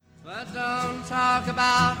talk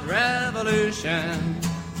about revolution.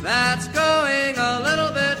 That's going a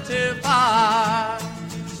little bit too far.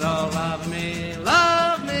 So love me,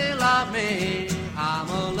 love me, love me. I'm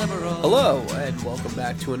a liberal. Hello, and welcome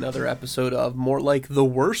back to another episode of More Like the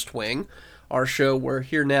Worst Wing, our show where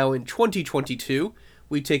here now in 2022,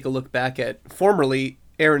 we take a look back at formerly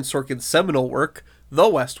Aaron Sorkin's seminal work, The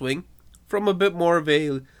West Wing, from a bit more of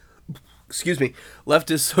a,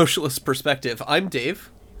 leftist socialist perspective. I'm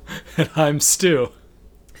Dave. And I'm Stu.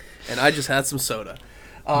 And I just had some soda.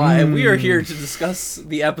 And we are here to discuss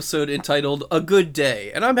the episode entitled A Good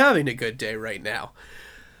Day. And I'm having a good day right now.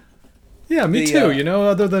 Yeah, me too.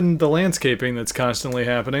 Other than the landscaping that's constantly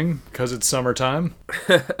happening because it's summertime.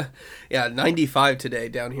 Yeah, 95 today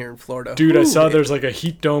down here in Florida. Dude, I saw there's like a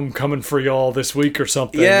heat dome coming for y'all this week or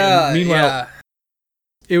something. Yeah, and meanwhile, yeah.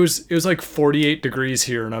 It was like 48 degrees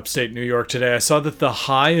here in upstate New York today. I saw that the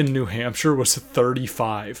high in New Hampshire was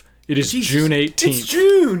 35. It is Jesus, June 18th. It's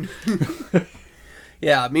June!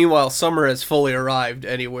 Yeah, meanwhile, summer has fully arrived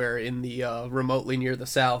anywhere in the remotely near the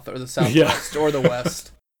south or the southwest or the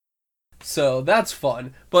west. So that's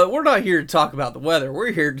fun. But we're not here to talk about the weather.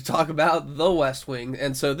 We're here to talk about The West Wing.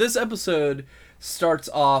 And so this episode starts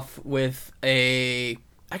off with a...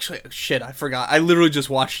 Actually, shit, I forgot. I literally just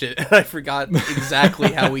watched it, and I forgot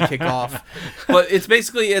exactly how we kick off. But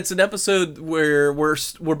it's an episode where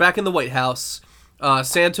we're back in the White House.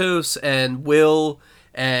 Santos and Will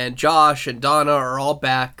and Josh and Donna are all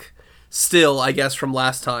back still, I guess, from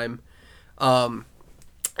last time. And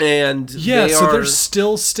yeah, so they're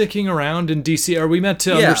still sticking around in DC. Are we meant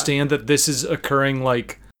to understand that this is occurring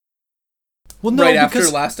like... Well, no, right after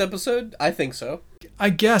last episode? I think so. I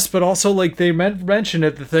guess, but also like they mentioned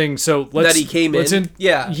at the thing, so let's... That he came in?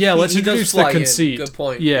 Yeah, let's introduce the conceit. Good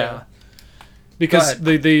point. Yeah. Because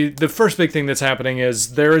the first big thing that's happening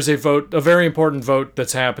is there is a very important vote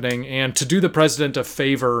that's happening, and to do the president a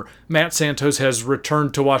favor, Matt Santos has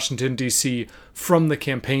returned to Washington, D.C. from the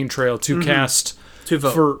campaign trail to cast... To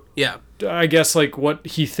vote. For, yeah. I guess, like, what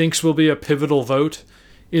he thinks will be a pivotal vote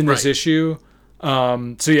in this issue.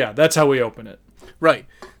 So, yeah, that's how we open it. Right.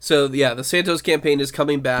 So, yeah, the Santos campaign is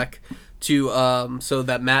coming back to so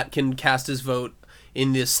that Matt can cast his vote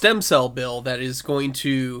in this stem cell bill that is going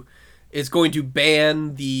to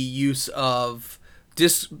ban the use of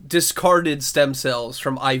discarded stem cells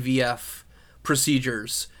from IVF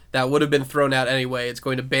procedures that would have been thrown out anyway. It's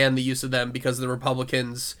going to ban the use of them because the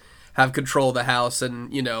Republicans have control of the House,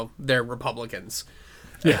 and, they're Republicans.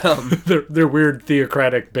 Yeah, they're weird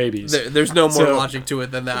theocratic babies. There's no more logic to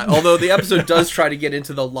it than that. Although the episode does try to get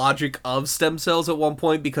into the logic of stem cells at one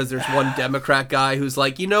point, because there's one Democrat guy who's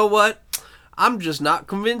like, you know what? I'm just not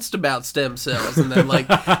convinced about stem cells. And then, like,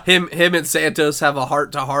 him and Santos have a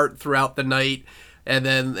heart-to-heart throughout the night, and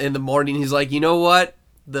then in the morning he's like, you know what?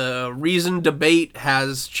 The reasoned debate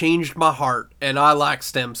has changed my heart, and I like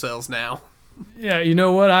stem cells now. Yeah, you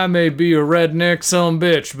know what? I may be a redneck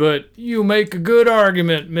sumbitch, but you make a good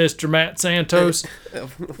argument, Mr. Matt Santos.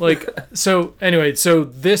 So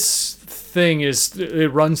this thing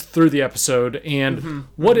it runs through the episode, and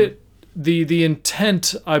the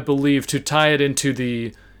intent, I believe, to tie it into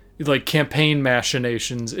the campaign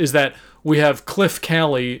machinations is that we have Cliff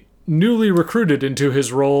Calley newly recruited into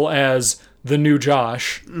his role as the new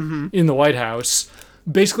Josh in the White House,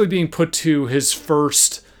 basically being put to his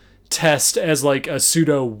first test as like a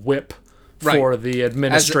pseudo whip for the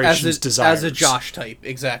administration's desires. As a Josh type,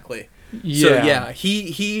 exactly. Yeah. So yeah,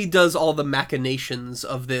 he does all the machinations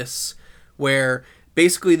of this, where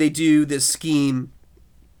basically they do this scheme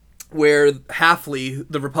where Hafley,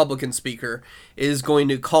 the Republican speaker, is going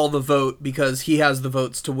to call the vote because he has the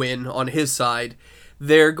votes to win on his side.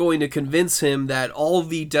 They're going to convince him that all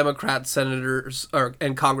the Democrat senators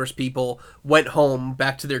and Congress people went home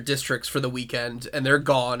back to their districts for the weekend, and they're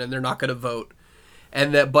gone, and they're not going to vote.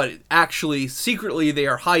 But actually, secretly, they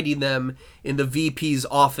are hiding them in the VP's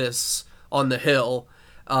office on the Hill,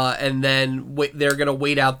 and then they're going to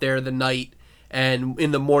wait out there the night, and in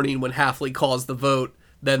the morning when Hafley calls the vote,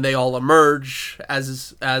 then they all emerge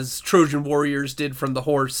as Trojan warriors did from the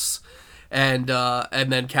horse, and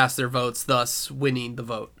then cast their votes, thus winning the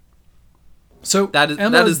vote. So that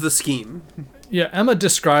is the scheme. Yeah, Emma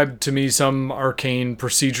described to me some arcane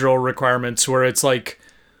procedural requirements where it's like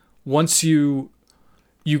once you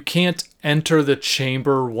can't enter the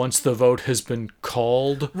chamber once the vote has been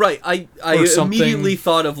called. Right. I immediately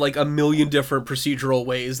thought of like a million different procedural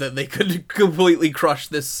ways that they could completely crush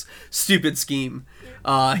this stupid scheme.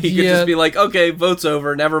 He could just be like, okay, vote's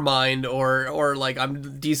over, never mind, or like,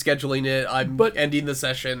 I'm descheduling it, I'm ending the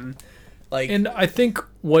session. And I think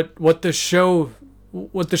what the show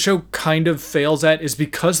what the show kind of fails at is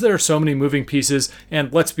because there are so many moving pieces,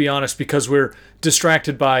 and let's be honest, because we're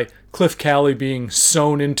distracted by Cliff Calley being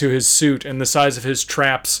sewn into his suit and the size of his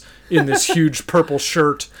traps in this huge purple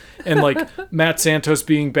shirt, and like Matt Santos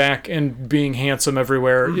being back and being handsome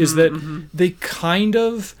everywhere, is that they kind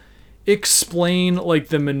of explain like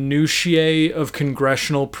the minutiae of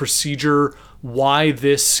congressional procedure, why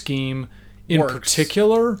this scheme in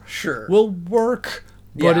particular will work,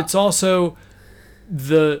 but it's also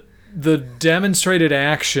the demonstrated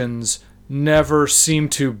actions never seem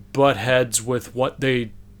to butt heads with what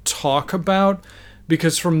they talk about,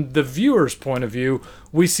 because from the viewer's point of view,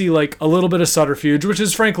 we see like a little bit of subterfuge, which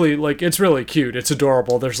is frankly like, it's really cute, it's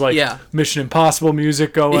adorable. There's like Mission Impossible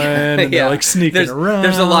music going, and they're like sneaking around.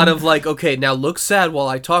 There's a lot of like, okay, now look sad while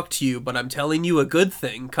I talk to you, but I'm telling you a good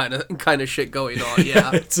thing kind of shit going on.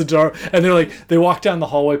 Yeah. It's adorable. And they're like, they walk down the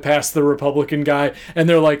hallway past the Republican guy, and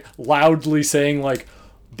they're like loudly saying like,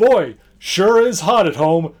 boy, sure is hot at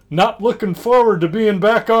home. Not looking forward to being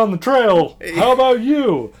back on the trail. How about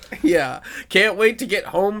you? Yeah. Can't wait to get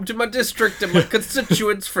home to my district and my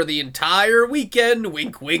constituents for the entire weekend.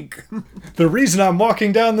 Wink, wink. The reason I'm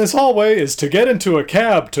walking down this hallway is to get into a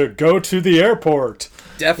cab to go to the airport.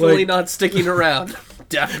 Definitely not sticking around.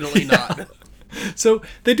 Definitely not. So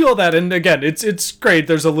they do all that, and again, it's great.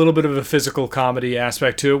 There's a little bit of a physical comedy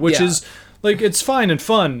aspect to it, which is like, it's fine and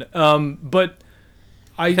fun. But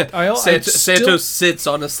Santos sits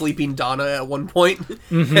on a sleeping Donna at one point.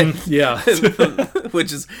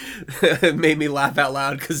 Which is made me laugh out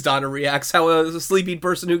loud, because Donna reacts how a sleeping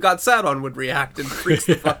person who got sat on would react, and freaks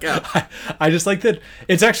the fuck out. I just like that.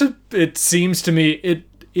 It's actually, it seems to me, it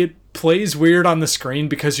plays weird on the screen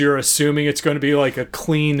because you're assuming it's going to be like a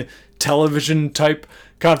clean television type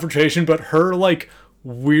confrontation, but her like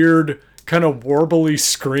weird kind of warbly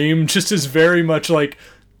scream just is very much like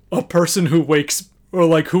a person who wakes, or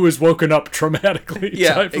like who is woken up traumatically.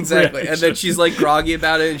 Yeah, exactly. And then she's like groggy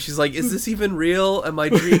about it, and she's like, is this even real? Am I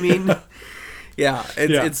dreaming?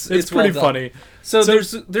 It's pretty funny. So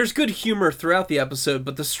there's good humor throughout the episode,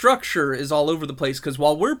 but the structure is all over the place, because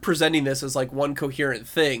while we're presenting this as like one coherent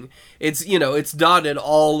thing, it's, you know, it's dotted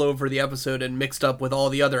all over the episode and mixed up with all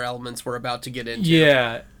the other elements we're about to get into.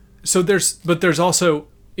 Yeah. So there's also,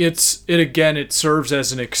 it serves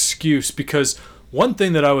as an excuse, because one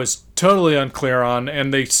thing that I was totally unclear on,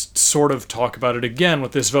 and they sort of talk about it again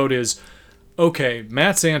with this vote, is, okay,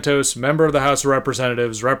 Matt Santos, member of the House of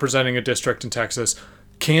Representatives, representing a district in Texas,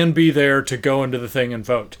 can be there to go into the thing and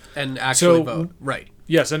vote. And actually vote, right.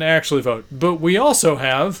 Yes, and actually vote. But we also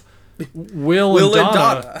have Will and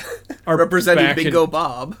Donna are representing Bingo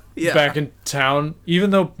Bob. Yeah. Back in town,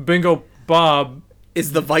 even though Bingo Bob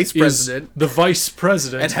is the vice president.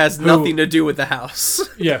 And has nothing to do with the House.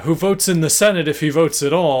 Yeah, who votes in the Senate if he votes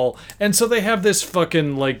at all. And so they have this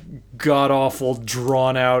fucking, like, god-awful,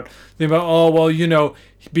 drawn-out thing about, oh, well, you know,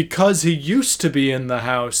 because he used to be in the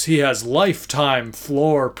House, he has lifetime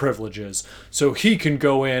floor privileges. So he can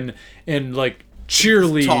go in and, like,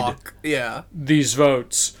 cheerlead these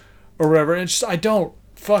votes or whatever. And it's just, I don't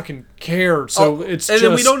fucking care. So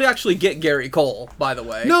then we don't actually get Gary Cole, by the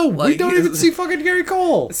way. No, we don't even see fucking Gary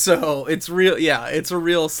Cole. So it's real. Yeah, it's a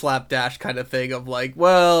real slapdash kind of thing of like,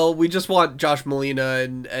 well, we just want Josh Molina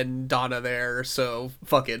and Donna there, so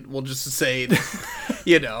fuck it, we'll just say that,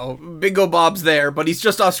 you know, Bingo Bob's there, but he's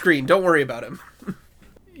just off screen, don't worry about him.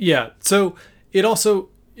 Yeah, so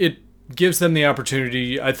it gives them the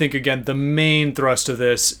opportunity. I think, again, the main thrust of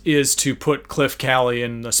this is to put Cliff Calley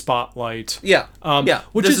in the spotlight. Yeah,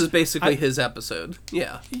 which is basically his episode.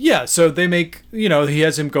 Yeah, so they make, you know, he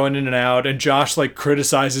has him going in and out, and Josh, like,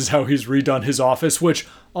 criticizes how he's redone his office, which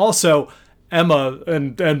also, Emma,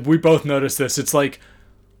 and we both noticed this, it's like,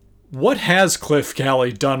 what has Cliff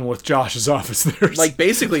Calley done with Josh's office? There's like,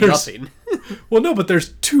 basically nothing. Well, no, but there's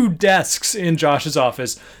 2 desks in Josh's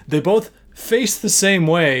office. They both face the same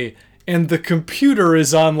way, and the computer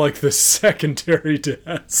is on, like, the secondary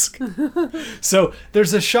desk. So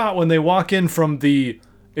there's a shot when they walk in from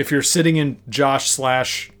if you're sitting in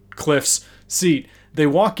Josh/Cliff's seat, they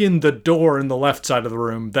walk in the door in the left side of the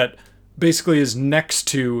room that basically is next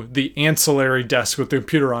to the ancillary desk with the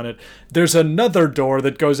computer on it. There's another door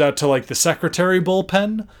that goes out to, like, the secretary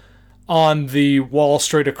bullpen on the wall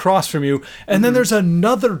straight across from you. And then there's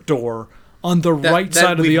another door on the right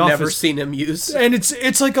side of the office. We've never seen him use. And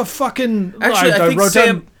it's like a fucking... Actually, I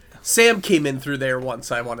think Sam came in through there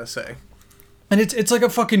once, I want to say. And it's like a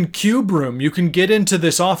fucking cube room. You can get into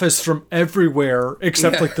this office from everywhere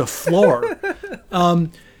except like the floor.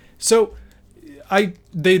 So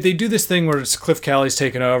they do this thing where it's Cliff Calley's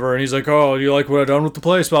taken over, and he's like, "Oh, you like what I've done with the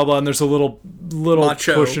place?" Blah blah. And there's a little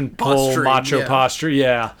Macho push and pull, macho posture.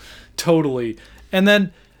 Yeah, totally. And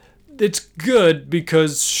then it's good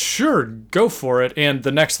because sure, go for it. And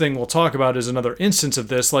the next thing we'll talk about is another instance of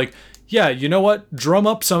this. Like, yeah, you know what? Drum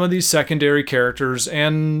up some of these secondary characters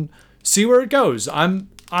and see where it goes. I'm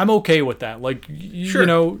okay with that. Like, sure. You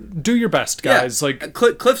know, do your best, guys. Yeah. Like,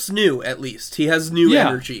 Cliff's new, at least. He has new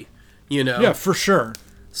energy. You know. Yeah, for sure.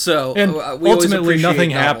 So and we ultimately nothing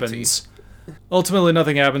novelty. happens. Ultimately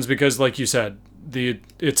nothing happens because, like you said,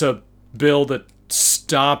 it's a bill that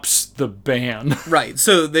stops the ban. Right.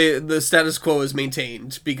 So the status quo is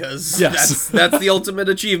maintained because yes. that's the ultimate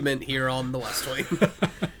achievement here on the West Wing.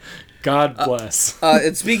 God bless.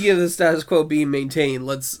 And speaking of the status quo being maintained,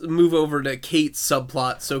 let's move over to Kate's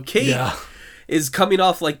subplot. So Kate is coming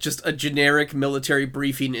off like just a generic military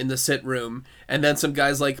briefing in the sit room, and then some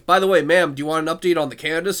guy's like, "By the way, ma'am, do you want an update on the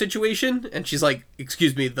Canada situation?" And she's like,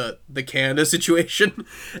 "Excuse me, the Canada situation?"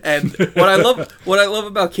 And what I love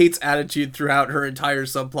about Kate's attitude throughout her entire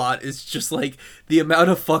subplot is just like the amount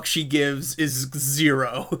of fuck she gives is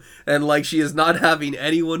zero, and like she is not having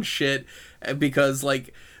anyone shit because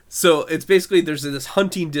like. So it's basically there's this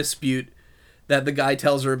hunting dispute that the guy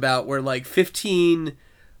tells her about where like 15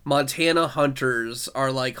 Montana hunters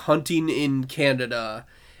are like hunting in Canada,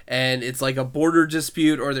 and it's like a border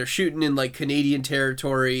dispute, or they're shooting in like Canadian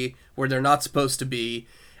territory where they're not supposed to be,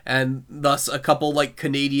 and thus a couple like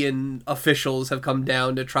Canadian officials have come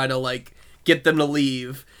down to try to like get them to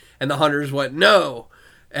leave, and the hunters went no,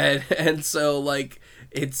 and so like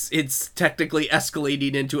it's technically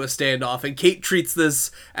escalating into a standoff, and Kate treats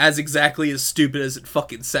this as exactly as stupid as it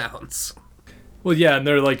fucking sounds. Well, yeah, and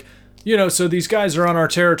they're like, you know, so these guys are on our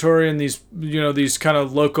territory, and these, you know, these kind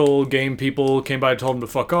of local game people came by and told them to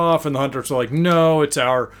fuck off, and the hunters are like, no, it's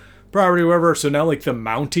our property, whatever. So now, like, the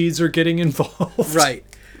Mounties are getting involved.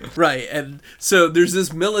 Right. And so there's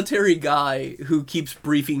this military guy who keeps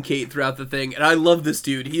briefing Kate throughout the thing, and I love this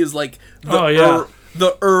dude. He is like the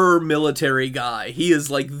military guy. He is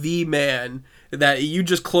like the man that you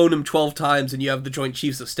just clone him 12 times and you have the Joint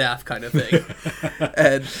Chiefs of Staff kind of thing.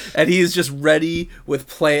 and he is just ready with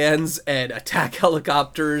plans and attack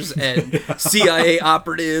helicopters and CIA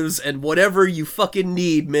operatives and whatever you fucking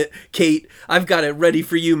need, Kate. I've got it ready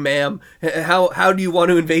for you, ma'am. How do you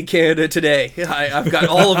want to invade Canada today? I've got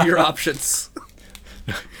all of your options.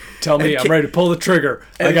 Tell me, I'm ready to pull the trigger.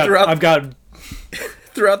 I've got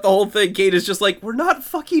throughout the whole thing, Kate is just like, we're not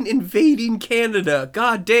fucking invading Canada,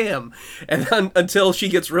 god damn. And then, until she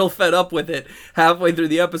gets real fed up with it halfway through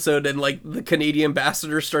the episode, and like the Canadian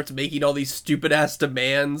ambassador starts making all these stupid ass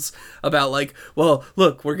demands about like, well,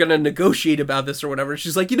 look, we're gonna negotiate about this or whatever.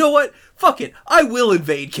 She's like, you know what, fuck it, I will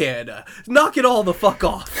invade Canada, knock it all the fuck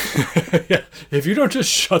off. Yeah. If you don't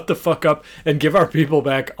just shut the fuck up and give our people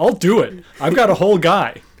back, I'll do it. I've got a whole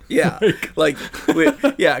guy. Yeah,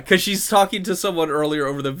 because she's talking to someone earlier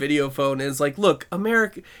over the video phone, and it's like, look,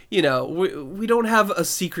 America, you know, we don't have a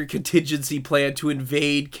secret contingency plan to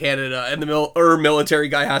invade Canada, and the military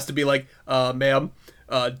guy has to be like, ma'am,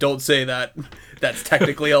 don't say that. That's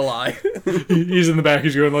technically a lie. He's in the back,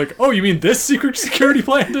 he's going like, oh, you mean this secret security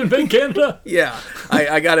plan to invade Canada? Yeah,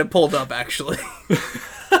 I got it pulled up, actually.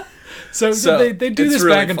 So they do this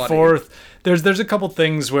really back and forth. There's a couple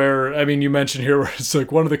things where, I mean, you mentioned here where it's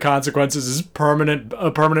like one of the consequences is a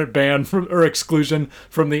permanent ban or exclusion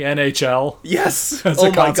from the NHL. Yes. As a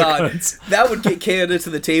consequence. God. That would get Canada to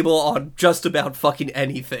the table on just about fucking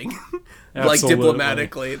anything. Like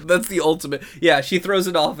diplomatically. That's the ultimate. Yeah, she throws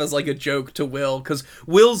it off as like a joke to Will, because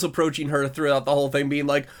Will's approaching her throughout the whole thing being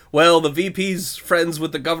like, well, the VP's friends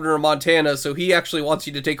with the governor of Montana, so he actually wants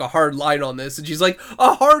you to take a hard line on this. And she's like,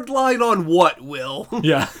 a hard line on what, Will?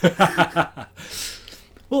 Yeah.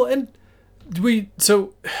 Well, and we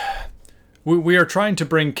are trying to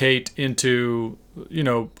bring Kate into, you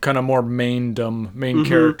know, kind of more main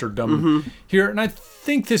characterdom here, and I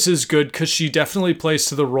think this is good because she definitely plays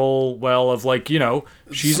to the role well of, like, you know,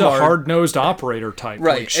 she's smart, a hard-nosed operator type,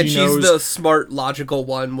 right? Like, she's the smart, logical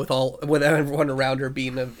one with everyone around her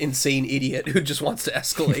being an insane idiot who just wants to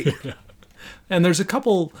escalate. Yeah. And there's a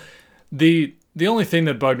couple. The only thing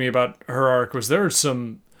that bugged me about her arc was there are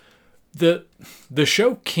some. The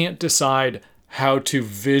show can't decide how to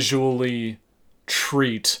visually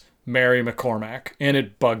treat Mary McCormack, and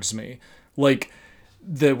it bugs me. Like,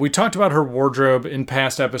 we talked about her wardrobe in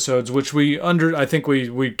past episodes, which I think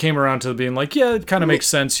we came around to being like, yeah, it kind of makes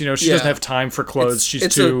sense. You know, she doesn't have time for clothes.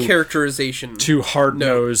 She's too a characterization, too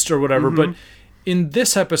hard-nosed or whatever. But in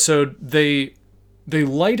this episode, they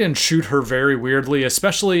light and shoot her very weirdly,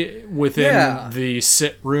 especially within the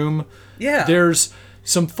sit room. Yeah. There's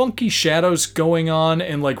some funky shadows going on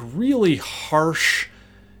and like really harsh,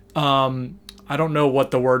 I don't know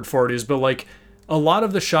what the word for it is, but like a lot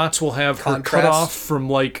of the shots will have her cut off from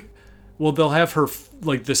like, well, they'll have her,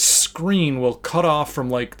 like the screen will cut off from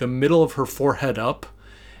like the middle of her forehead up.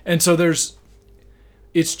 And so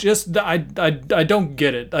it's just, I don't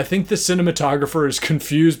get it. I think the cinematographer is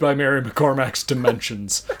confused by Mary McCormack's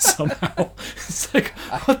dimensions somehow. It's like,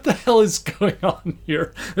 what the hell is going on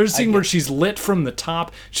here? There's a scene where she's lit from the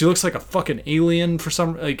top. She looks like a fucking alien for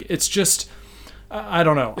some, like, it's just, I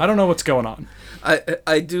don't know. I don't know what's going on.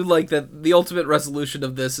 I do like that the ultimate resolution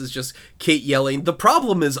of this is just Kate yelling, "The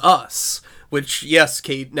problem is us." Which, yes,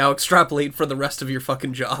 Kate, now extrapolate for the rest of your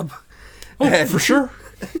fucking job. Oh, for sure.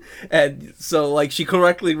 And so, like, she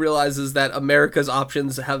correctly realizes that America's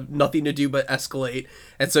options have nothing to do but escalate.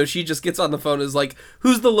 And so she just gets on the phone and is like,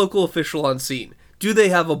 who's the local official on scene? Do they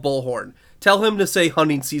have a bullhorn? Tell him to say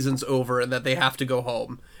hunting season's over and that they have to go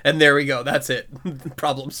home. And there we go. That's it.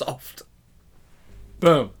 Problem solved.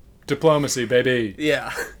 Boom. Diplomacy, baby.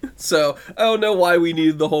 Yeah. So, I don't know why we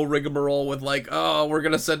needed the whole rigmarole with like, oh, we're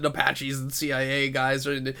going to send Apaches and CIA guys.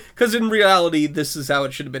 Because in reality, this is how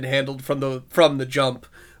it should have been handled from the jump.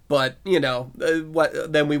 But, you know,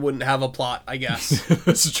 then we wouldn't have a plot, I guess.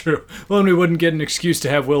 That's true. Well, then we wouldn't get an excuse to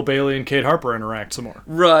have Will Bailey and Kate Harper interact some more.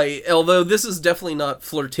 Right. Although this is definitely not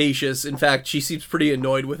flirtatious. In fact, she seems pretty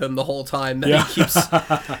annoyed with him the whole time.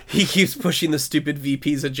 That he keeps pushing the stupid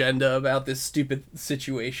VP's agenda about this stupid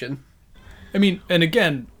situation. I mean, and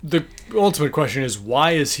again, the ultimate question is,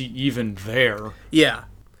 why is he even there? Yeah.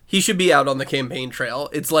 He should be out on the campaign trail.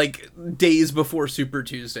 It's like days before Super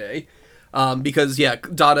Tuesday. Because, yeah,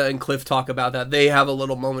 Donna and Cliff talk about that. They have a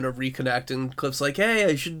little moment of reconnect, and Cliff's like, hey,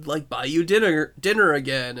 I should, like, buy you dinner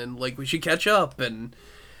again, and, like, we should catch up, and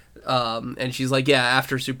she's like, yeah,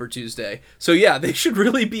 after Super Tuesday. So, yeah, they should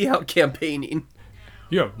really be out campaigning.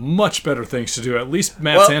 You have much better things to do. At least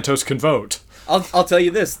Matt Santos can vote. I'll tell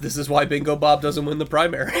you this. This is why Bingo Bob doesn't win the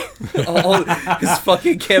primary. His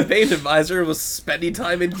fucking campaign advisor was spending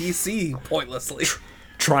time in D.C. pointlessly.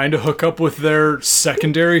 Trying to hook up with their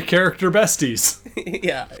secondary character besties.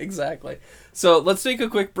 Yeah, exactly. So let's take a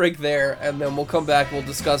quick break there, and then we'll come back. We'll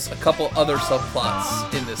discuss a couple other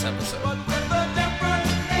subplots in this episode.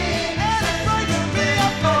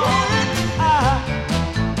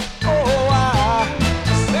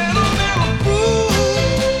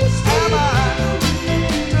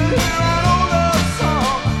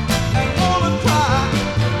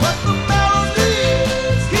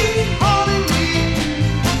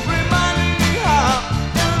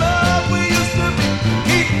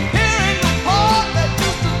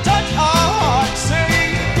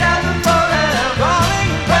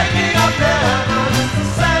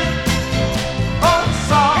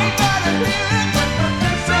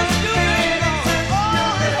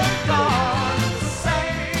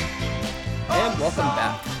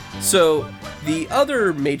 So, the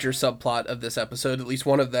other major subplot of this episode, at least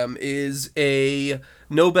one of them, is a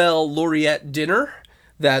Nobel laureate dinner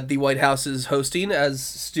that the White House is hosting. As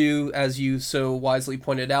Stu, as you so wisely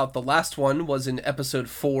pointed out, the last one was in episode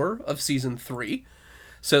 4 of season 3.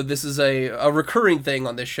 So this is a recurring thing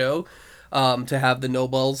on this show, to have the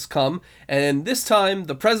Nobels come. And this time,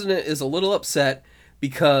 the president is a little upset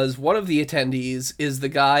because one of the attendees is the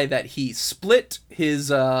guy that he split his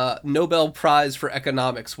Nobel Prize for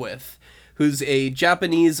Economics with, who's a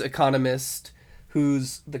Japanese economist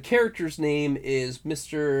whose the character's name is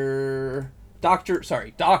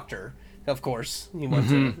Doctor, of course. He went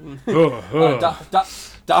to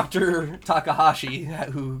Dr. Takahashi,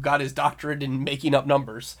 who got his doctorate in making up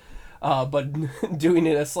numbers, but doing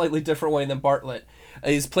it a slightly different way than Bartlett.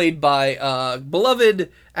 He's played by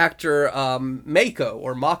beloved actor Mako,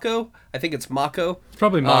 or Mako. I think it's Mako. It's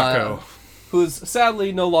probably Mako. Who's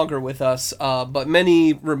sadly no longer with us, but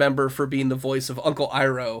many remember for being the voice of Uncle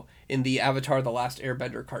Iroh in the Avatar: The Last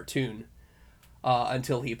Airbender cartoon,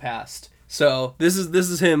 until he passed. So this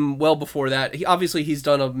is him well before that. He's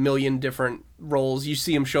done a million different roles. You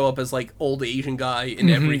see him show up as like old Asian guy in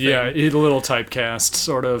everything. Yeah, he's a little typecast,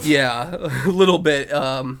 sort of. Yeah, a little bit.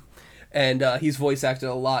 And he's voice acted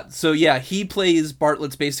a lot. So yeah, he plays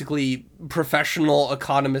Bartlett's basically professional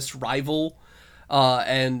economist rival.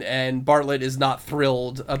 And Bartlett is not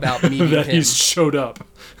thrilled about meeting that him. He's showed up.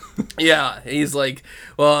 Yeah, he's like,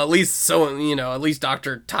 well, at least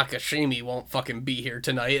Dr. Takashimi won't fucking be here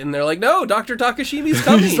tonight. And they're like, no, Dr. Takashimi's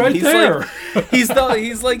coming. He's right there. He's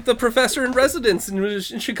like the professor in residence in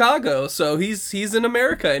Chicago. So he's in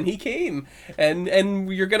America and he came,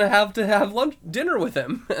 and you're gonna have dinner with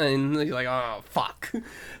him. And he's like, oh fuck.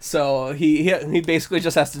 So he basically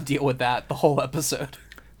just has to deal with that the whole episode.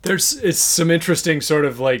 It's some interesting sort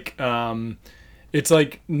of like it's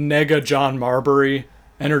like nega John Marbury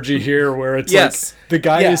energy here, where it's like the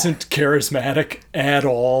guy isn't charismatic at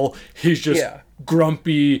all. He's just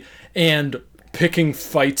grumpy and picking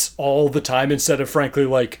fights all the time instead of frankly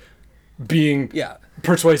like being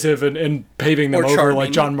persuasive and paving them over charming.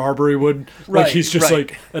 Like John Marbury would. Like he's just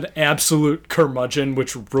like an absolute curmudgeon,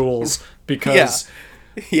 which rules because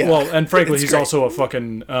well, and frankly he's also a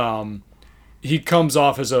fucking he comes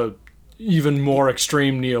off as a even more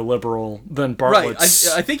extreme neoliberal than Bartlett's.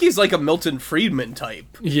 Right. I think he's like a Milton Friedman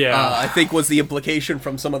type. Yeah. I think was the implication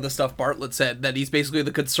from some of the stuff Bartlett said, that he's basically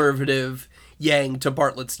the conservative yang to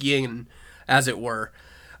Bartlett's yin, as it were.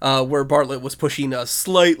 Where Bartlett was pushing a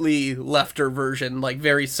slightly lefter version, like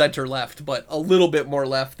very center left, but a little bit more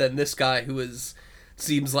left than this guy who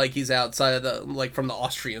seems like he's outside of the, like from the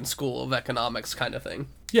Austrian school of economics kind of thing.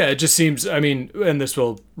 Yeah, it just seems, I mean, and this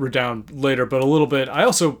will redound later, but a little bit, I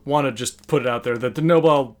also want to just put it out there that the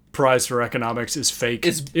Nobel Prize for Economics is fake.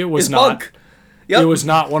 It was not. Yep. It was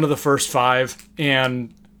not one of the first 5,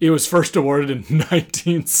 and it was first awarded in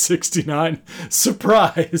 1969.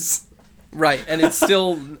 Surprise! Right, and it's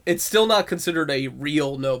still not considered a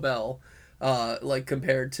real Nobel, like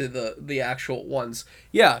compared to the actual ones.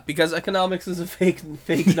 Yeah, because economics is a fake number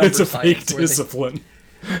it's a science. Fake discipline.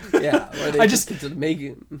 Where they just get to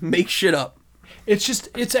make shit up.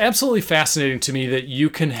 It's absolutely fascinating to me that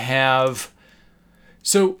you can have,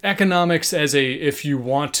 so economics as if you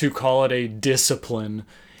want to call it a discipline,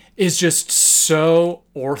 is just so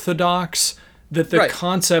orthodox that the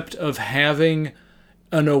concept of having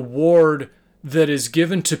an award that is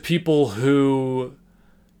given to people who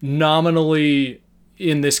nominally,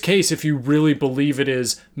 in this case, if you really believe it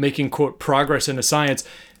is making, quote, progress in a science,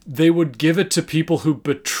 they would give it to people who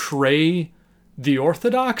betray the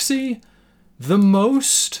orthodoxy the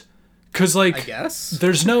most. Because, like, I guess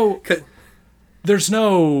there's no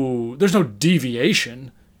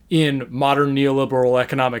deviation in modern neoliberal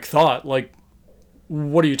economic thought. Like,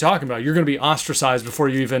 what are you talking about? You're going to be ostracized before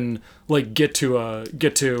you even like get to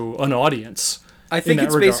an audience. I think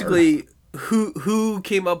it's basically who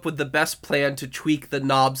came up with the best plan to tweak the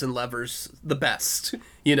knobs and levers the best,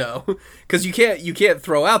 you know? Because you can't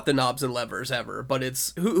throw out the knobs and levers ever, but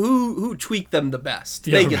it's who tweaked them the best.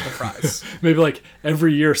 They get the prize. Maybe like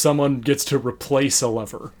every year someone gets to replace a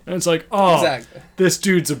lever, and it's like, oh, exactly. This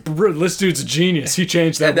dude's a genius. He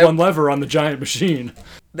changed that one lever on the giant machine.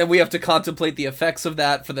 Then we have to contemplate the effects of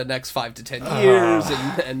that for the next 5 to 10 years,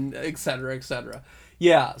 and et cetera, et cetera.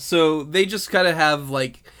 Yeah, so they just kind of have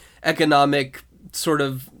like economic sort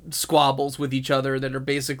of squabbles with each other that are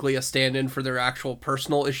basically a stand-in for their actual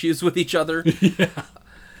personal issues with each other. Yeah.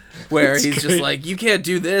 Where he's great. Just like, you can't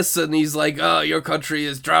do this, and he's like, oh, your country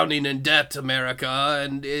is drowning in debt, America,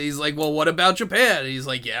 and he's like, well, what about Japan? And he's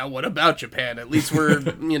like, yeah, what about Japan? At least we're,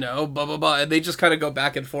 blah, blah, blah, and they just kind of go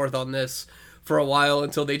back and forth on this for a while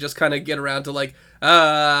until they just kind of get around to like,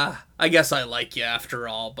 I guess I like you after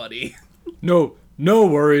all, buddy. No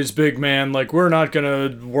worries, big man. Like, we're not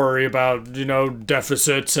gonna worry about,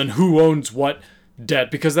 deficits and who owns what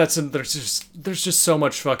debt, because there's just so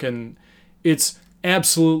much fucking, it's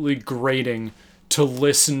absolutely grating to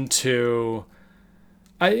listen to.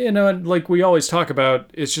 And like we always talk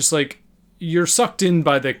about, it's just like you're sucked in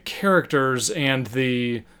by the characters and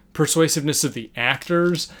the persuasiveness of the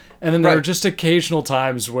actors, and then there are just occasional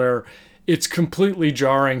times where it's completely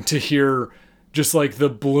jarring to hear just like the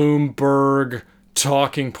Bloomberg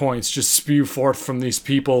talking points just spew forth from these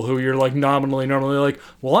people who you're like normally like,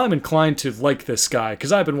 well, I'm inclined to like this guy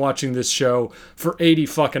because I've been watching this show for 80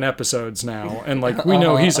 fucking episodes now, and like we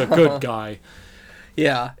know he's a good guy.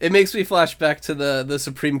 Yeah, it makes me flash back to the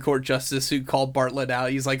Supreme Court justice who called Bartlett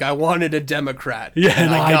out. He's like, I wanted a Democrat. Yeah,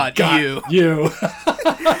 and I got you.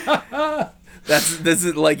 This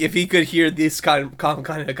is like, if he could hear this kind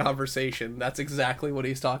of conversation, that's exactly what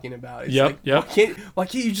he's talking about. He's yep. Why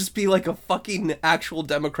can't you just be like a fucking actual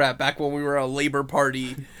Democrat back when we were a Labor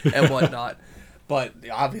Party and whatnot? But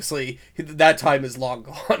obviously that time is long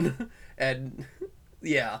gone. And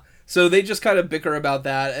yeah, so they just kind of bicker about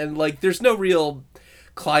that, and like there's no real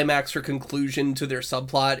climax or conclusion to their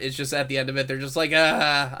subplot. It's just at the end of it, they're just like,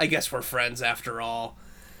 I guess we're friends after all.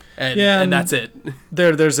 And that's it.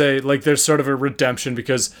 There's sort of a redemption,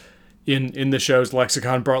 because in the show's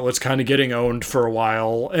lexicon, Bartlett's kind of getting owned for a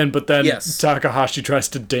while, but then Takahashi tries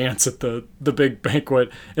to dance at the big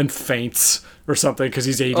banquet and faints or something because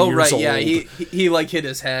he's 80 years old. Yeah, he like hit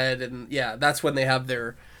his head, and yeah, that's when they have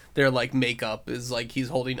their like makeup is like he's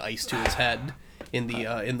holding ice to his head in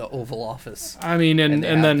the Oval Office. I mean, and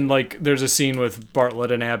then like there's a scene with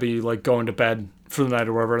Bartlett and Abby like going to bed for the night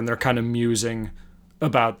or whatever, and they're kind of musing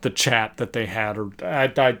about the chat that they had, or I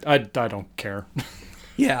don't care.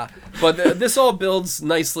 Yeah, but this all builds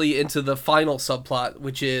nicely into the final subplot,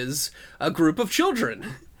 which is a group of children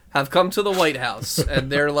have come to the White House,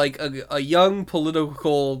 and they're like a young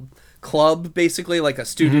political club, basically, like a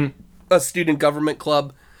student government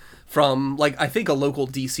club from, like, I think a local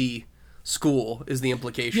DC school is the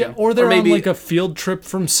implication. Yeah, or they're maybe on like a field trip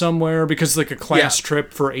from somewhere, because like a class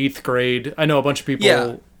trip for 8th grade. I know a bunch of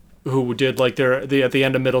people who did like at the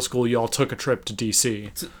end of middle school, you all took a trip to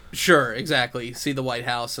DC. Sure, exactly. See the White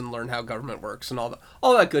House and learn how government works and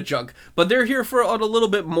all that good junk. But they're here for a little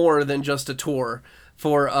bit more than just a tour.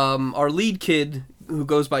 For our lead kid, who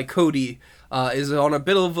goes by Cody, is on a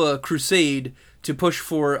bit of a crusade to push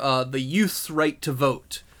for the youth's right to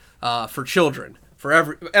vote for children.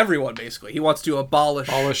 For everyone, basically. He wants to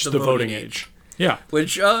abolish the voting age. Yeah.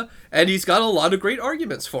 Which, and he's got a lot of great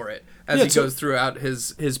arguments for it as he goes throughout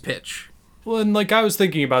his pitch. Well, and like I was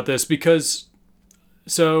thinking about this because,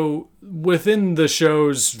 so within the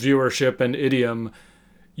show's viewership and idiom,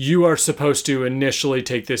 you are supposed to initially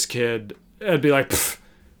take this kid and be like,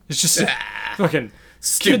 it's just fucking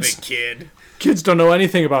stupid kid. Kids don't know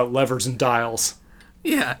anything about levers and dials.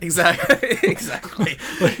 Yeah, exactly. Exactly.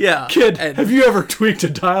 Like, yeah, kid, have you ever tweaked a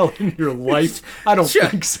dial in your life? I don't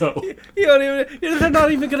think so. You don't even. They're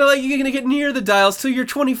not even gonna let you get near the dials till you're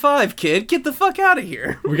 25, kid. Get the fuck out of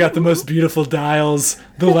here. We got the most beautiful dials,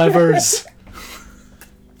 the levers.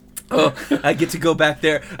 Oh, I get to go back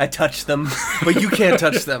there. I touch them, but you can't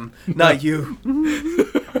touch them. Not you.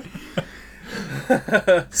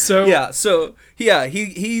 They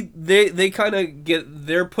kind of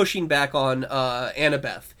they're pushing back on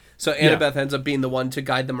Annabeth. So Annabeth ends up being the one to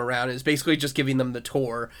guide them around, and is basically just giving them the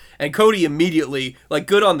tour. And Cody immediately, like,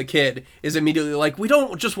 good on the kid, is immediately like, we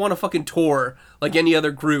don't just want a fucking tour like any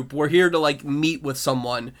other group. We're here to, like, meet with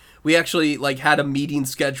someone. We actually, like, had a meeting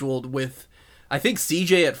scheduled with, I think,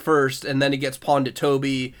 CJ at first, and then it gets pawned to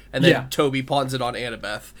Toby, and then Toby pawns it on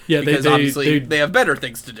Annabeth. Yeah, because obviously they have better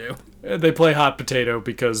things to do. They play hot potato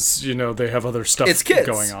because, they have other stuff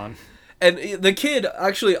going on. And the kid,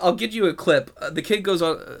 actually, I'll get you a clip. The kid goes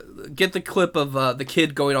on, get the clip of the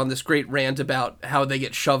kid going on this great rant about how they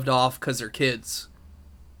get shoved off because they're kids.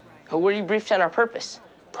 Were you briefed on our purpose?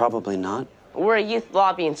 Probably not. We're a youth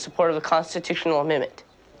lobby in support of a constitutional amendment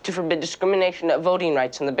to forbid discrimination of voting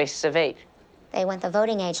rights on the basis of age. They want the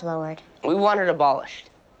voting age lowered. We want it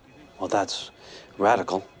abolished. Well, that's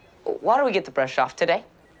radical. Why do we get the brush off today?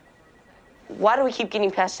 Why do we keep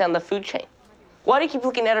getting passed down the food chain? Why do you keep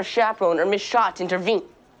looking at our chaperone or Miss Shaw to intervene?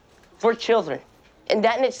 We're children, and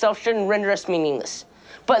that in itself shouldn't render us meaningless.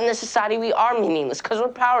 But in this society, we are meaningless because we're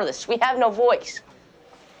powerless. We have no voice.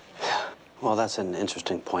 Well, that's an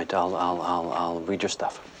interesting point. I'll read your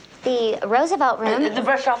stuff. The Roosevelt Room. The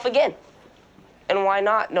brush off again. And why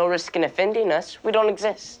not? No risk in offending us. We don't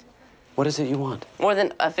exist. What is it you want? More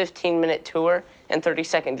than a 15-minute tour and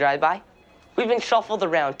 30-second drive-by. We've been shuffled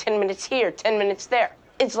around, 10 minutes here, 10 minutes there.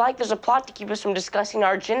 It's like there's a plot to keep us from discussing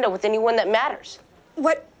our agenda with anyone that matters.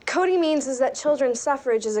 What Cody means is that children's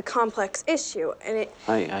suffrage is a complex issue, and it...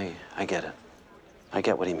 I get it. I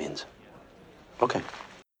get what he means. Okay.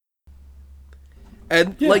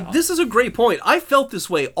 And, like, this is a great point. I felt this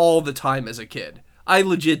way all the time as a kid. I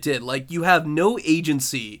legit did. Like, you have no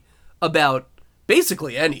agency about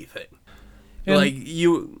basically anything. And like,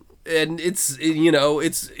 and it's,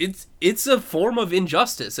 it's a form of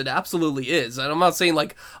injustice. It absolutely is. And I'm not saying,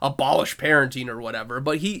 like, abolish parenting or whatever,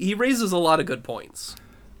 but he raises a lot of good points.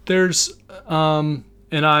 There's, and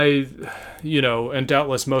I, and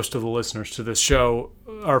doubtless most of the listeners to this show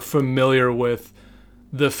are familiar with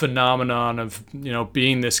the phenomenon of,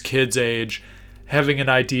 being this kid's age, having an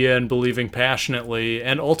idea and believing passionately,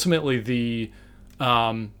 and ultimately the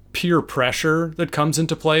peer pressure that comes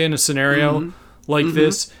into play in a scenario like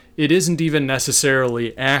this. It isn't even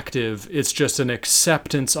necessarily active. It's just an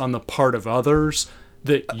acceptance on the part of others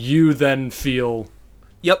that you then feel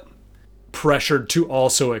pressured to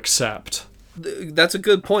also accept. That's a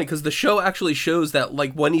good point, because the show actually shows that,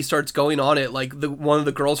 like, when he starts going on it, like, one of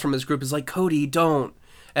the girls from his group is like, Cody, don't.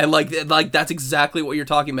 And, like that's exactly what you're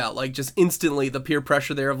talking about. Like, just instantly the peer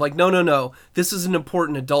pressure there of, like, no. This is an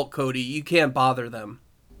important adult, Cody. You can't bother them.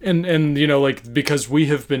 And like, because we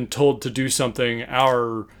have been told to do something,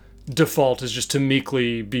 our default is just to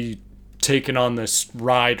meekly be taken on this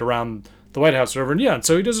ride around the White House or whatever. And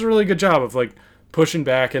so he does a really good job of, like, pushing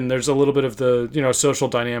back, and there's a little bit of the, social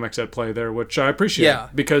dynamics at play there, which I appreciate. Yeah.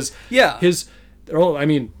 Because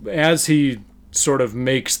as he sort of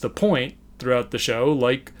makes the point throughout the show,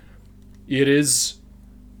 like, it is,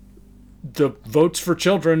 the votes for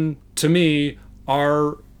children, to me,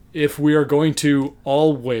 are if we are going to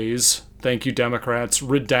always, thank you Democrats,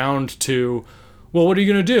 redound to, well, what are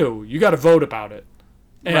you going to do? You got to vote about it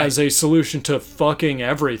as a solution to fucking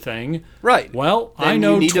everything. Right. Well, Then I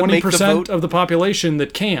know you need to make the 20% vote- of the population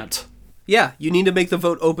that can't. Yeah, you need to make the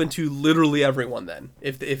vote open to literally everyone then,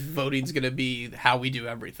 if voting's going to be how we do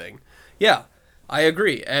everything. Yeah, I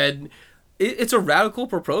agree. And it's a radical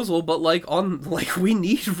proposal, but we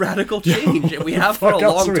need radical change, and we have for a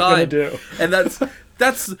long time. And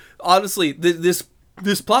that's honestly, this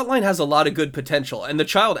plot line has a lot of good potential, and the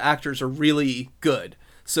child actors are really good.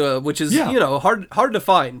 So, which is hard to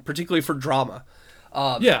find, particularly for drama.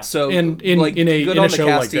 So in a show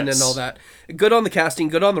like this, and all that. Good on the casting,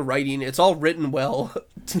 good on the writing. It's all written well.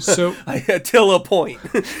 So till a point.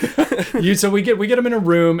 So we get them in a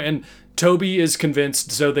room, and Toby is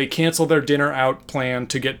convinced. So they cancel their dinner out plan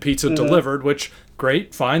to get pizza delivered, which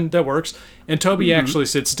great, fine, that works. And Toby actually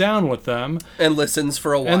sits down with them and listens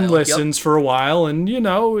for a while. And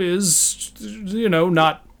is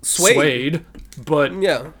not swayed, but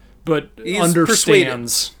he's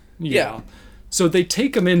understands. Persuaded. Yeah. So they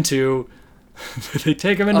take him into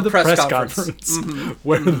the press conference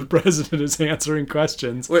where the president is answering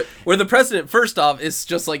questions. Where the president, first off, is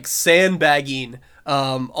just like sandbagging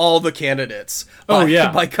all the candidates.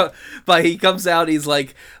 He comes out, he's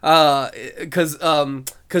like, because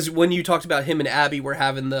when you talked about him and Abby were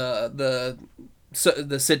having the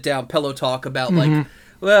sit down pillow talk about like,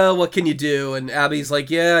 well, what can you do? And Abby's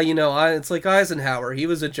like, it's like Eisenhower. He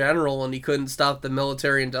was a general and he couldn't stop the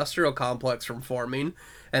military-industrial complex from forming.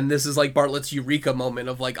 And this is like Bartlett's eureka moment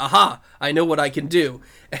of like, aha, I know what I can do.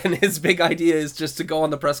 And his big idea is just to go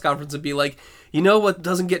on the press conference and be like, you know what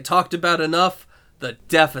doesn't get talked about enough? The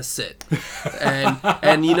deficit.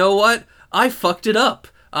 And you know what? I fucked it up.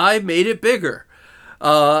 I made it bigger.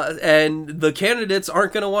 And the candidates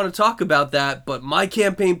aren't going to want to talk about that, but my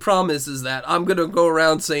campaign promise is that I'm going to go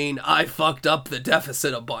around saying I fucked up the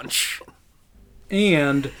deficit a bunch.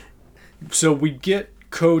 And so we get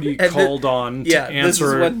Cody called on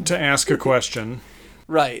to ask a question.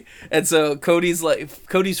 Right. And so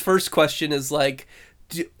Cody's first question is like,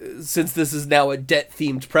 since this is now a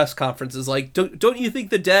debt-themed press conference, is like, don't you think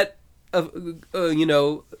the debt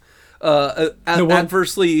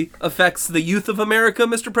adversely affects the youth of America,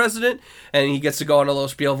 Mr. President? And he gets to go on a little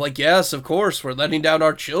spiel of like, yes, of course, we're letting down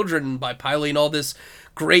our children by piling all this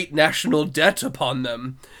great national debt upon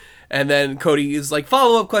them. And then Cody is like,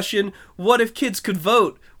 follow-up question, what if kids could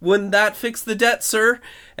vote? Wouldn't that fix the debt, sir?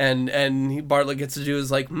 And Bartlett gets to do is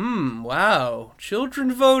like, wow,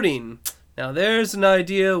 children voting. Now there's an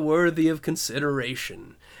idea worthy of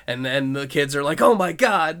consideration. And then the kids are like, oh my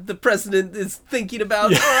God, the president is thinking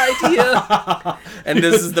about our idea. And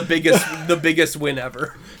this is the biggest win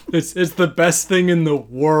ever. It's the best thing in the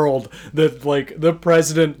world that like the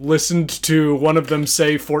president listened to one of them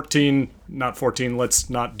say 17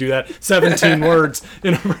 words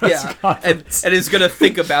in a press conference. And is going to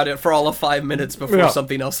think about it for all of 5 minutes before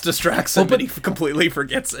something else distracts him, and he completely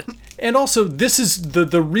forgets it. And also, this is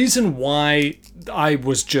the reason why I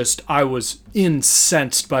was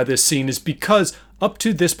incensed by this scene is because up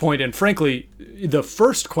to this point, and frankly, the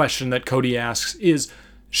first question that Cody asks is,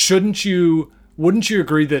 wouldn't you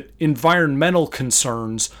agree that environmental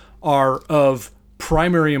concerns are of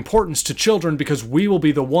primary importance to children because we will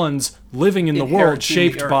be the ones living in the world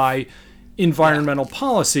shaped by environmental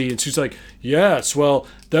policy? And she's like, yes, well,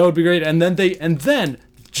 that would be great. And then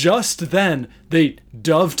just then they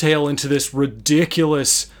dovetail into this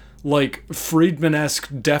ridiculous, like Friedman-esque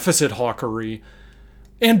deficit hawkery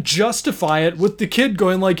and justify it with the kid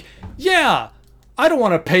going like, yeah, I don't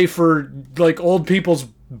want to pay for like old people's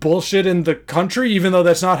bullshit in the country, even though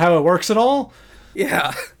that's not how it works at all.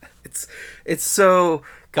 Yeah. It's so,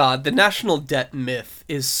 God, the national debt myth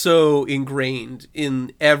is so ingrained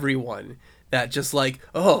in everyone that just like,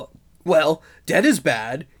 oh, well, debt is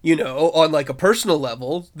bad, on like a personal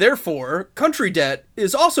level. Therefore, country debt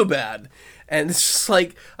is also bad. And it's just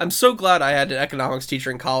like, I'm so glad I had an economics teacher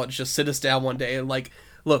in college just sit us down one day and like,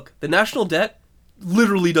 look, the national debt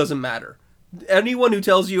literally doesn't matter. Anyone who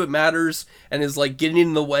tells you it matters and is like getting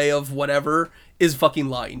in the way of whatever is fucking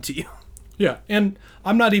lying to you. Yeah, and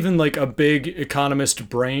I'm not even like a big economist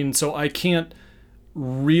brain, so I can't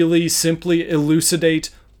really simply elucidate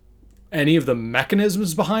any of the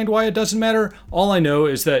mechanisms behind why it doesn't matter. All I know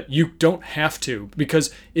is that you don't have to, because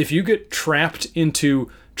if you get trapped into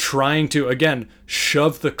trying to, again,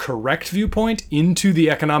 shove the correct viewpoint into the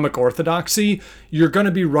economic orthodoxy, you're going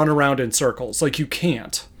to be run around in circles. Like, you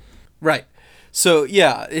can't. Right. So,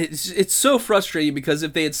 yeah, it's so frustrating because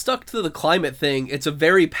if they had stuck to the climate thing, it's a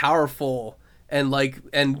very powerful and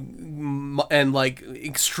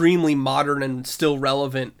extremely modern and still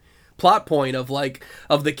relevant plot point of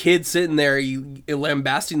the kid sitting there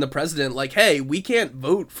lambasting the president like, hey, we can't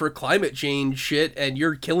vote for climate change shit and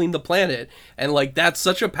you're killing the planet, and like that's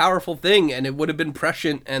such a powerful thing, and it would have been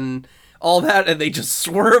prescient and all that, and they just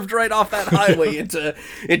swerved right off that highway into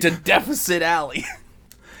Deficit Alley.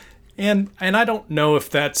 And I don't know if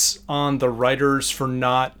that's on the writers for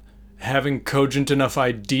not having cogent enough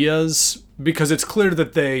ideas, because it's clear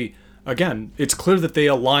that they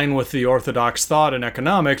align with the orthodox thought in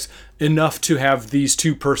economics enough to have these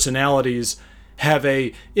two personalities have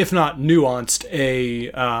a, if not nuanced,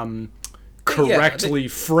 correctly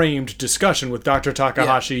framed discussion with Dr.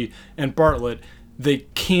 Takahashi and Bartlett. They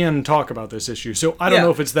can talk about this issue. So I don't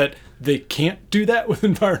know if it's that they can't do that with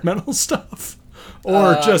environmental stuff,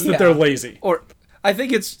 or just that they're lazy. Or I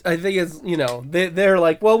think it's they're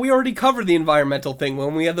like, well, we already covered the environmental thing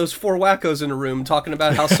when we had those 4 wackos in a room talking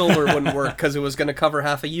about how solar wouldn't work because it was going to cover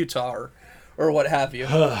half of Utah or what have you.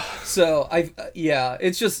 So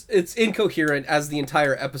it's incoherent as the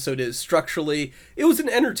entire episode is structurally. It was an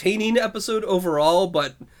entertaining episode overall,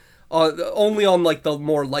 but only on like the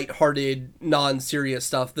more lighthearted, non-serious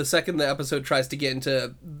stuff. The second the episode tries to get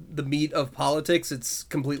into the meat of politics, it's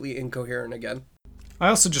completely incoherent again. I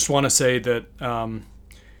also just want to say that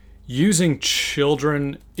using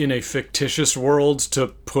children in a fictitious world to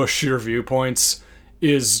push your viewpoints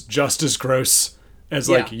is just as gross as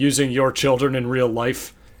like using your children in real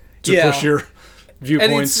life to push your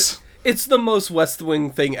viewpoints. And it's the most West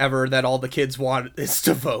Wing thing ever that all the kids want is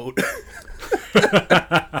to vote.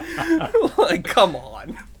 Like, come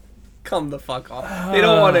on. Come the fuck on. They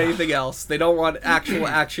don't want anything else. They don't want actual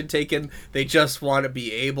action taken. They just want to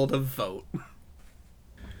be able to vote.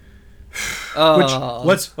 Which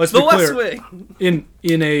let's be clear. West Wing.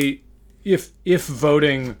 If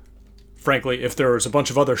voting, frankly, if there was a bunch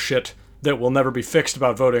of other shit that will never be fixed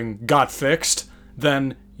about voting got fixed,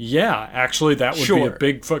 then actually that would be a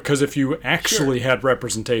big because if you actually had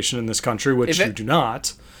representation in this country, which you do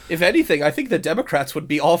not. If anything, I think the Democrats would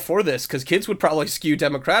be all for this because kids would probably skew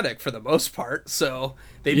Democratic for the most part. So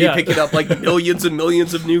they'd be picking up like millions and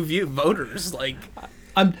millions of new voters. Like,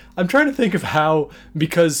 I'm trying to think of how,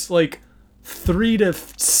 because like 3 to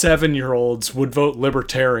 7 year olds would vote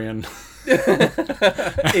libertarian.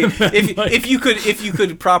 if you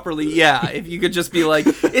could properly, if you could just be like,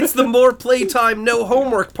 it's the more playtime, no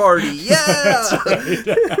homework party, That's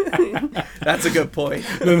right. That's a good point.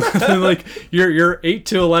 Then, like your 8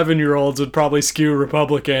 to 11 year olds would probably skew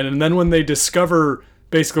Republican, and then when you discover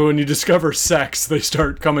sex, they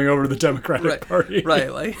start coming over to the Democratic Party.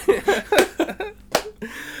 Right, like.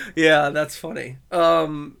 Yeah, that's funny.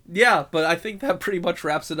 But I think that pretty much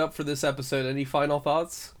wraps it up for this episode. Any final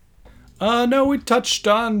thoughts? No, we touched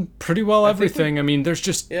on pretty well everything. I mean,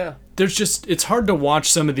 it's hard to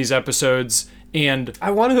watch some of these episodes, and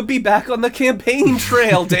I want to be back on the campaign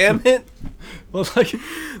trail, damn it. Well, like,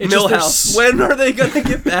 Millhouse, when are they going to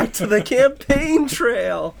get back to the campaign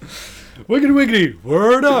trail? Wiggity wiggity,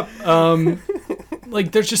 word up.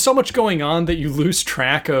 Like, there's just so much going on that you lose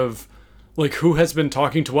track of, like, who has been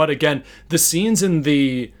talking to what. Again, the scenes in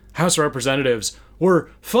the House of Representatives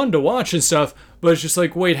were fun to watch and stuff, but it's just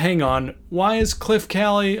like, wait, hang on. Why is Cliff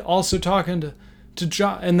Calley also talking to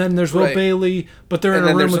John? And then there's Will Bailey, but they're in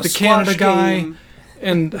a room with the Canada guy.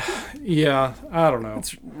 And I don't know.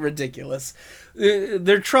 It's ridiculous.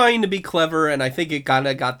 They're trying to be clever, and I think it kind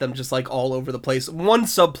of got them just like all over the place. One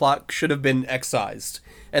subplot should have been excised,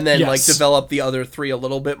 and then like develop the other 3 a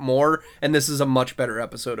little bit more. And this is a much better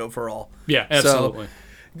episode overall. Yeah, absolutely. So,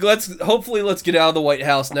 let's get out of the White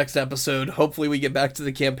House next episode. Hopefully we get back to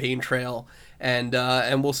the campaign trail, and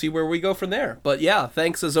we'll see where we go from there. But yeah,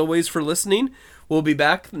 thanks as always for listening. We'll be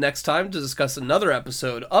back next time to discuss another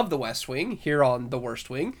episode of The West Wing here on The Worst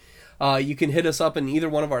Wing. You can hit us up in either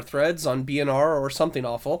one of our threads on BNR or Something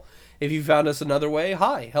Awful. If you found us another way,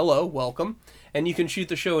 hi, hello, welcome. And you can shoot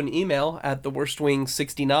the show an email at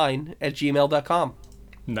theworstwing69@gmail.com.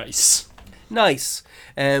 Nice.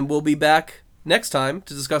 And we'll be back next time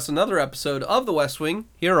to discuss another episode of The West Wing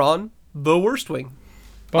here on The Worst Wing.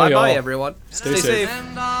 Bye, everyone. Stay safe.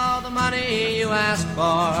 Spend all the money you ask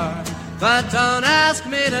for, but don't ask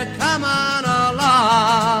me to come on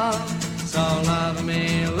along.